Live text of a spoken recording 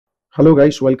Hello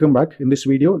guys, welcome back. In this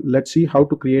video, let's see how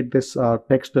to create this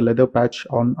text leather patch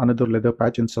on another leather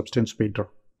patch in Substance Painter.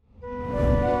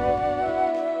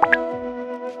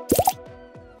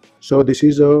 So this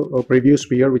is a preview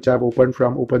sphere which I've opened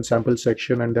from open sample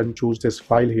section and then choose this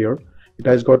file here. It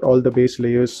has got all the base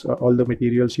layers, all the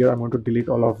materials here. I'm going to delete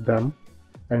all of them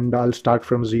and I'll start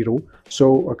from zero.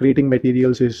 So creating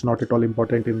materials is not at all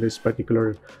important in this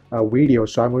particular video.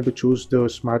 So I'm going to choose the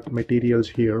smart materials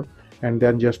here and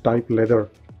then just type leather.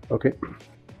 Okay,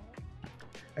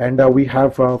 and we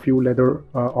have a few leather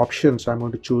options. I'm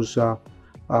going to choose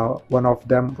one of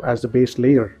them as the base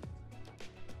layer.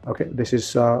 Okay, this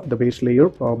is the base layer,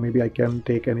 or maybe I can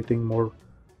take anything more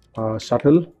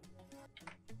subtle.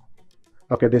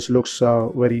 Okay, this looks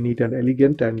very neat and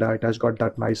elegant, and it has got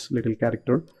that nice little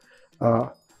character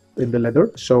in the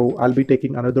leather. So I'll be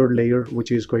taking another layer,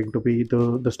 which is going to be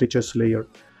the stitches layer.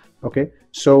 Okay,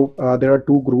 so there are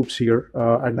two groups here,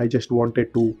 and I just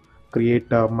wanted to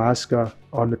create a mask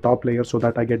on the top layer so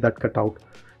that I get that cutout.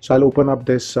 So I'll open up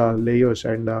this layers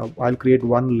and I'll create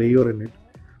one layer in it.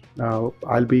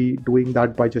 I'll be doing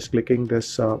that by just clicking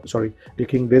this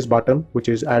clicking this button, which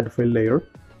is add fill layer.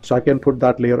 So I can put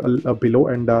that layer below,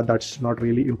 and that's not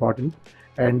really important.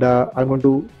 And I'm going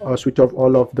to switch off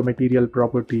all of the material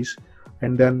properties,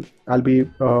 and then I'll be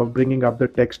bringing up the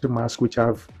text mask, which I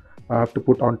have to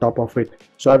put on top of it.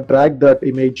 So I've dragged that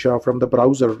image from the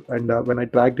browser, and when I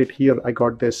dragged it here, I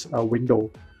got this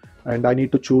window, and I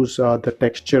need to choose the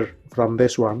texture from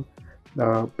this one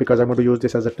because I'm going to use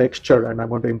this as a texture, and I'm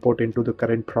going to import into the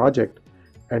current project.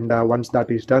 And once that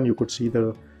is done, you could see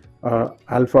the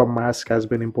alpha mask has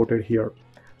been imported here.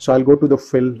 So I'll go to the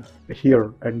fill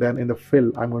here, and then in the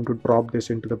fill, I'm going to drop this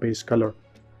into the base color.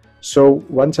 So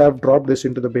once I've dropped this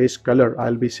into the base color,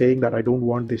 I'll be saying that I don't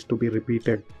want this to be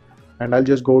repeated. And I'll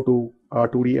just go to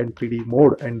 2D and 3D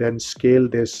mode and then scale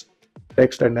this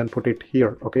text and then put it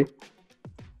here. Okay,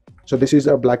 so this is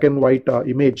a black and white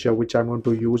image which I'm going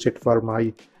to use it for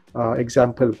my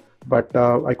example, but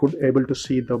I could able to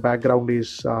see the background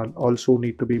is also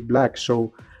need to be black.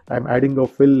 So I'm adding a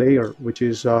fill layer, which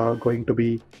is going to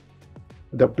be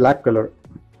the black color,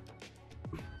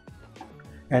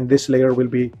 and this layer will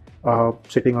be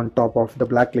sitting on top of the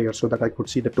black layer so that I could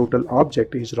see the total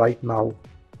object is right now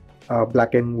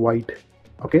black and white.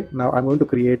 Okay, now I'm going to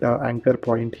create an anchor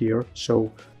point here.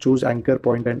 So choose anchor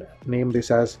point and name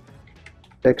this as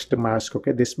text mask.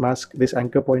 Okay, this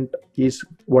anchor point is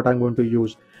what I'm going to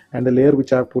use, and the layer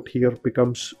which I've put here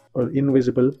becomes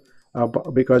invisible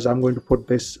because I'm going to put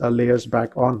this layers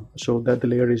back on so that the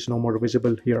layer is no more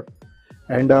visible here.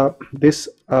 And this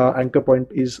anchor point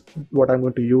is what I'm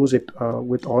going to use it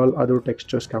with all other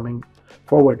textures coming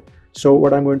forward. So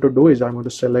what I'm going to do is I'm going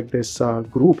to select this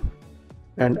group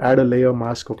and add a layer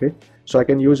mask. Okay, so I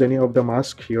can use any of the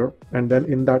mask here, and then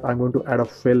in that I'm going to add a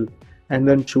fill and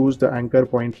then choose the anchor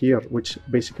point here, which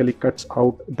basically cuts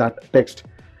out that text.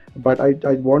 But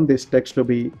I want this text to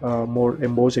be more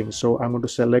embossing, so I'm going to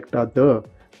select the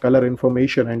color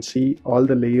information and see all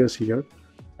the layers here,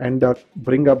 and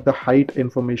bring up the height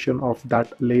information of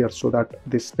that layer so that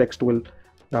this text will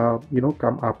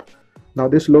come up. Now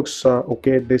this looks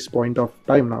okay at this point of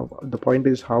time. Now the point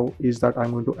is how is that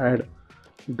I'm going to add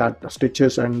that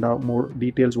stitches and more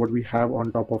details what we have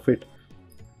on top of it.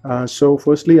 So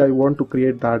firstly, I want to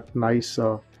create that nice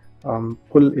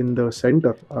pull in the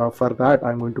center. For that,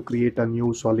 I'm going to create a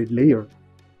new solid layer,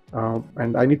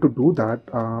 and I need to do that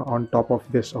on top of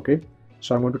this. Okay,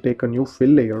 so I'm going to take a new fill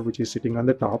layer which is sitting on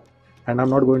the top, and I'm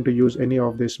not going to use any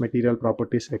of this material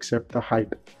properties except the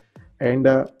height. And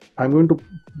I'm going to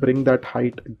bring that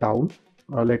height down.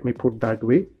 Let me put that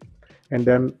way, and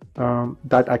then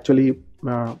that actually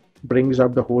brings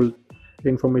up the whole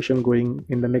information going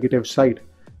in the negative side.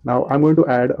 Now I'm going to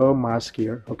add a mask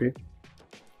here. Okay,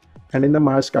 and in the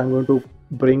mask I'm going to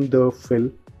bring the fill,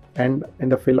 and in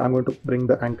the fill I'm going to bring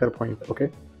the anchor point.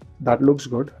 Okay, that looks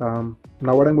good.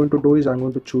 Now what I'm going to do is I'm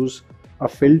going to choose a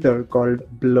filter called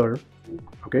blur.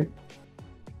 Okay,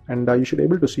 and you should be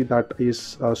able to see that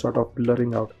is sort of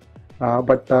blurring out,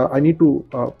 but I need to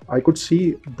I could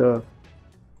see the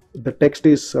text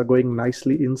is going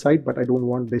nicely inside, but I don't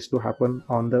want this to happen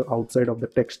on the outside of the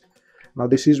text. Now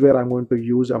this is where I'm going to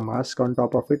use a mask on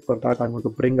top of it. For that, I'm going to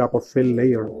bring up a fill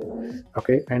layer.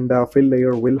 Okay, and fill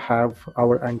layer will have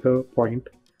our anchor point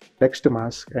text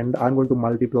mask, and I'm going to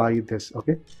multiply this.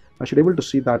 Okay, I should be able to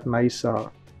see that nice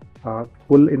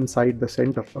pull inside the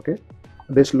center. Okay,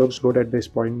 this looks good at this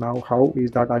point. Now how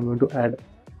is that I'm going to add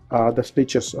the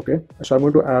stitches? Okay, so I'm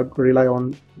going to rely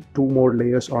on two more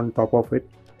layers on top of it.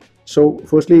 So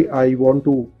firstly, I want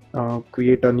to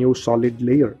create a new solid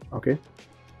layer. Okay,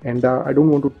 and I don't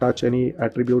want to touch any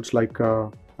attributes like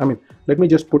let me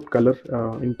just put color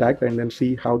intact and then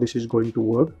see how this is going to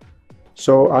work.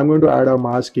 So I'm going to add a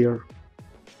mask here.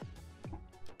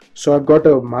 So I've got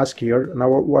a mask here.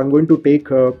 Now I'm going to take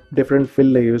different fill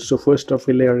layers. So first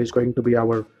fill layer is going to be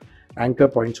our anchor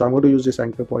point. So I'm going to use this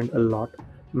anchor point a lot.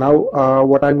 Now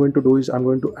what I'm going to do is I'm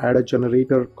going to add a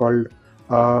generator called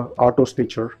auto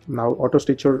stitcher. Now auto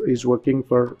stitcher is working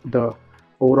for the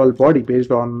overall body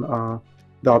based on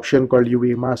the option called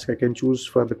UV mask. I can choose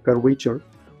for the curvature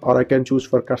or I can choose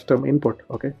for custom input.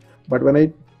 Okay, but when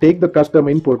I take the custom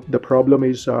input, the problem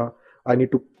is I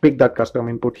need to pick that custom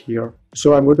input here.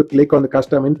 So I'm going to click on the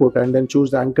custom input and then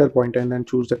choose the anchor point and then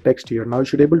choose the text here. Now you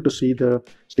should be able to see the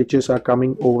stitches are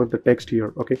coming over the text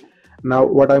here. Okay, now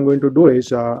what I'm going to do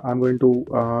is I'm going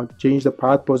to change the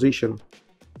path position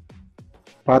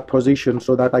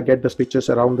so that I get the stitches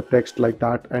around the text like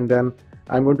that, and then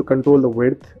I'm going to control the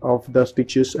width of the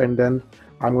stitches, and then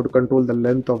I'm going to control the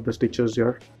length of the stitches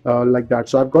here like that.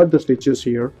 So I've got the stitches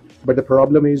here, but the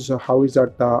problem is how is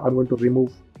that I'm going to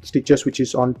remove stitches which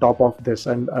is on top of this,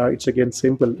 and it's again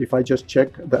simple. If I just check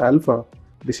the alpha,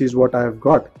 this is what I have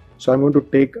got. So I'm going to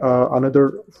take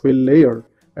another fill layer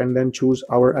and then choose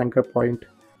our anchor point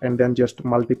and then just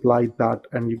multiply that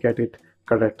and you get it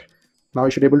correct. Now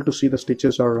you should be able to see the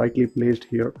stitches are rightly placed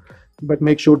here, but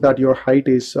make sure that your height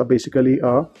is basically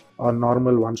a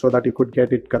normal one so that you could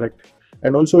get it correct.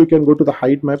 And also you can go to the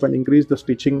height map and increase the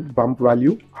stitching bump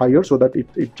value higher so that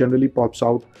it generally pops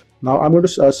out. Now I'm going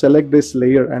to select this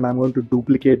layer and I'm going to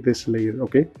duplicate this layer.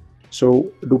 Okay,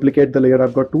 so duplicate the layer.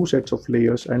 I've got two sets of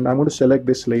layers and I'm going to select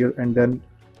this layer and then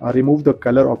remove the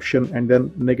color option, and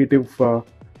then negative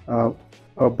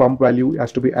bump value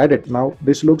has to be added. Now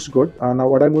this looks good. Now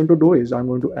what I'm going to do is I'm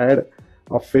going to add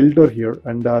a filter here,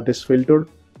 and this filter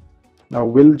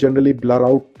will generally blur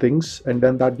out things, and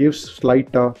then that gives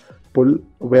slight pull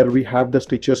where we have the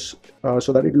stitches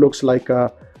so that it looks like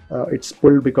it's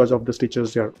pulled because of the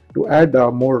stitches there. To add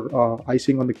more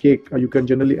icing on the cake, you can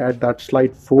generally add that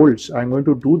slight folds. I'm going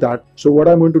to do that. So what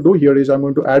I'm going to do here is I'm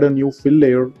going to add a new fill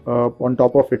layer on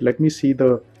top of it. Let me see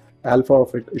the alpha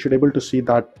of it. You should be able to see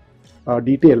that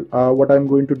detail. What I'm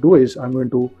going to do is I'm going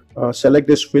to select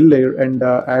this fill layer and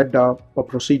add a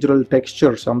procedural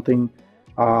texture, something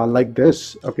like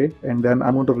this. Okay, and then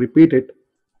I'm going to repeat it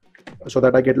so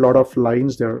that I get a lot of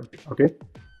lines there. Okay,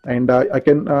 and I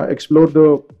can explore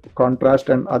the contrast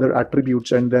and other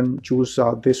attributes and then choose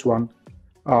this one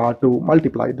to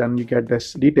multiply. Then you get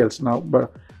this details. Now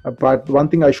but one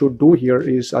thing I should do here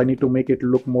is I need to make it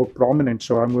look more prominent,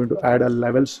 so I'm going to add a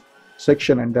levels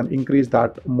section and then increase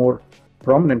that more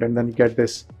prominent, and then you get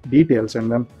this details,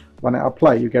 and then when I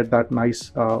apply you get that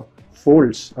nice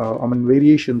folds,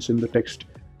 variations in the text.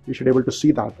 You should be able to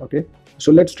see that. Okay,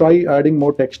 so let's try adding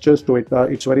more textures to it.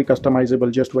 It's very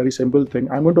customizable, just very simple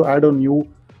thing. I'm going to add a new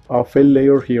fill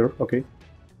layer here. Okay,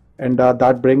 and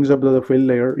that brings up the fill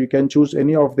layer. You can choose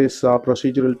any of these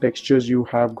procedural textures you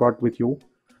have got with you.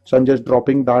 So I'm just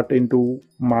dropping that into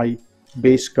my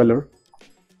base color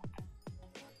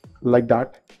like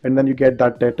that, and then you get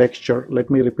that texture. Let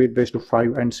me repeat this to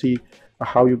 5 and see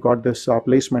how you got this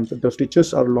placement. The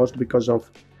stitches are lost because of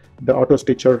the auto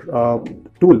stitcher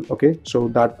tool. Okay, so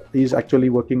that is actually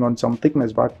working on some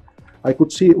thickness, but I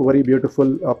could see a very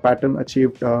beautiful pattern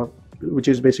achieved, which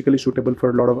is basically suitable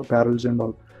for a lot of apparels and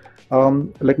all.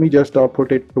 Let me just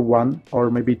put it to 1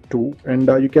 or maybe 2, and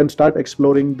you can start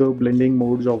exploring the blending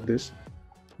modes of this.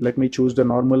 Let me choose the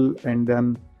normal, and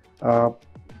then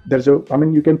there's a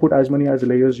you can put as many as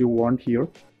layers you want here.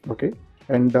 Okay,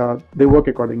 and they work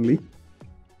accordingly.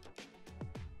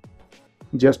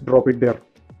 Just drop it there.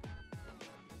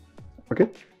 Okay,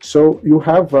 so you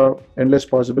have endless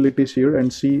possibilities here,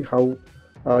 and see how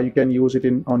you can use it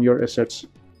on your assets.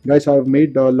 Guys, I've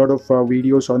made a lot of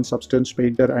videos on Substance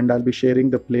Painter, and I'll be sharing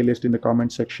the playlist in the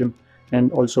comment section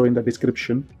and also in the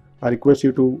description. I request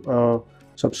you to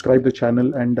subscribe the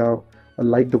channel and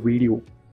like the video.